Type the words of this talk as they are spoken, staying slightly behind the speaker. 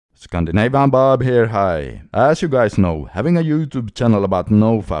Scandinavian Bob here, hi. As you guys know, having a YouTube channel about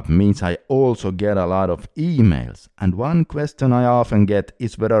NoFap means I also get a lot of emails. And one question I often get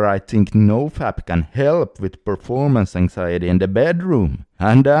is whether I think NoFap can help with performance anxiety in the bedroom.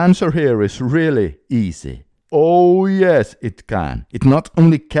 And the answer here is really easy. Oh yes, it can. It not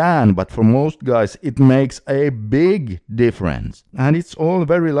only can, but for most guys it makes a big difference. And it's all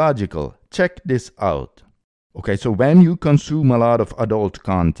very logical. Check this out. Okay, so when you consume a lot of adult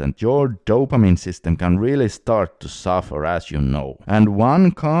content, your dopamine system can really start to suffer, as you know. And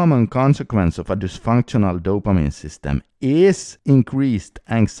one common consequence of a dysfunctional dopamine system is increased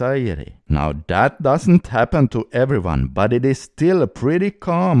anxiety. Now, that doesn't happen to everyone, but it is still pretty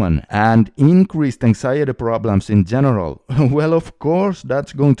common. And increased anxiety problems in general, well, of course,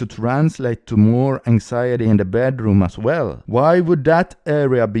 that's going to translate to more anxiety in the bedroom as well. Why would that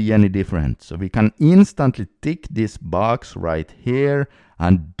area be any different? So we can instantly tick this box right here.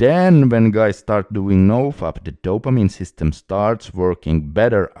 And then when guys start doing NoFap, the dopamine system starts working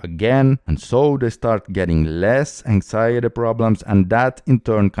better again, and so they start getting less anxiety problems, and that in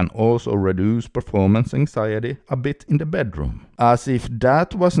turn can also reduce performance anxiety a bit in the bedroom. As if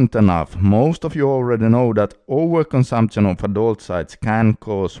that wasn't enough, most of you already know that overconsumption of adult sites can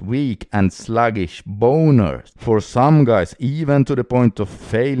cause weak and sluggish boners. For some guys, even to the point of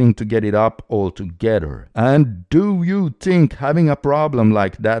failing to get it up altogether. And do you think having a problem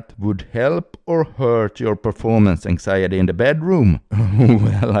like that would help or hurt your performance anxiety in the bedroom?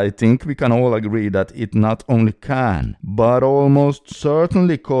 Well, I think we can all agree that it not only can, but almost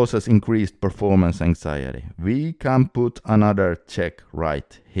certainly causes increased performance anxiety. We can put another check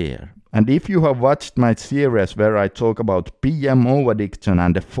right here. And if you have watched my series where I talk about PMO addiction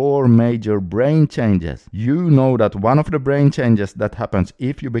and the 4 major brain changes, you know that one of the brain changes that happens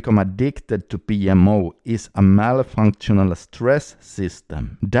if you become addicted to PMO is a malfunctional stress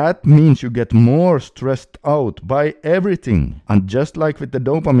system. That means you get more stressed out by everything. And just like with the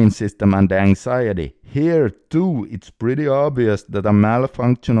dopamine system and the anxiety, here too, it's pretty obvious that a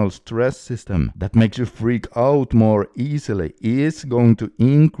malfunctional stress system that makes you freak out more easily is going to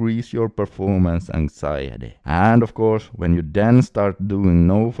increase your performance anxiety. And of course, when you then start doing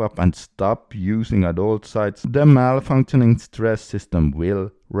NoFap and stop using adult sites, the malfunctioning stress system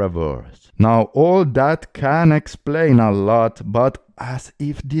will reverse. Now, all that can explain a lot, but as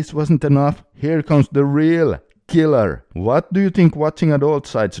if this wasn't enough, here comes the real killer. What do you think watching adult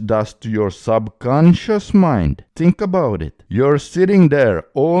sites does to your subconscious mind? Think about it. You're sitting there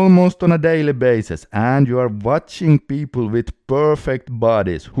almost on a daily basis and you are watching people with perfect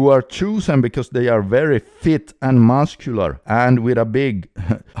bodies who are chosen because they are very fit and muscular and with a big,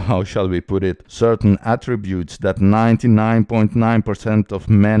 how shall we put it, certain attributes that 99.9% of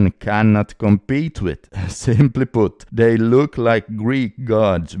men cannot compete with. Simply put, they look like Greek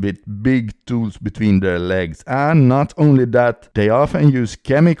gods with big tools between their legs. And not only that, they often use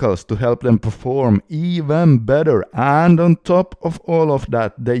chemicals to help them perform even better. And on top of all of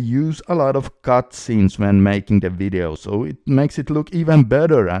that, they use a lot of cutscenes when making the video, so it makes it look even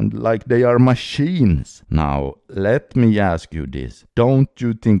better and like they are machines. Now, let me ask you this. Don't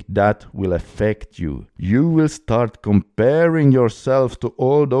you think that will affect you? You will start comparing yourself to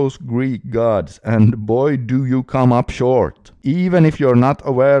all those Greek gods, and boy, do you come up short. Even if you're not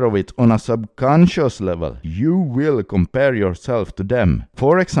aware of it on a subconscious level, you will compare yourself to them.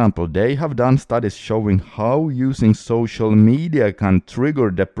 For example, they have done studies showing how using social media can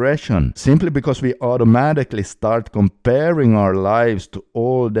trigger depression, simply because we automatically start comparing our lives to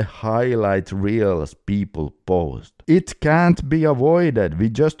all the highlight reels people post. It can't be avoided, we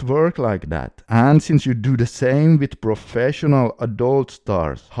just work like that. And since you do the same with professional adult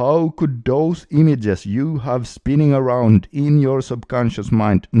stars, how could those images you have spinning around in your subconscious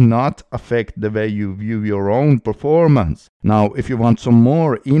mind not affect the way you view your own performance? Now, if you want some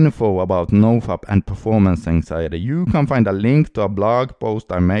more info about NoFap and performance anxiety, you can find a link to a blog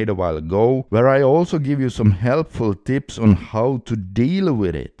post I made a while ago, where I also give you some helpful tips on how to deal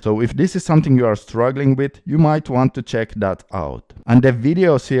with it. So if this is something you are struggling with, you might want to check that out. And the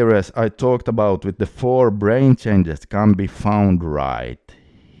video series I talked about with the 4 brain changes can be found right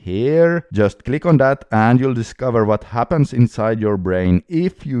here. Just click on that and you'll discover what happens inside your brain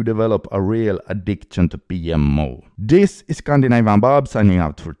if you develop a real addiction to PMO. This is Scandinavian Bob signing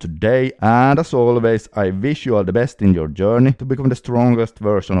out for today, and as always, I wish you all the best in your journey to become the strongest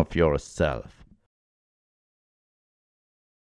version of yourself.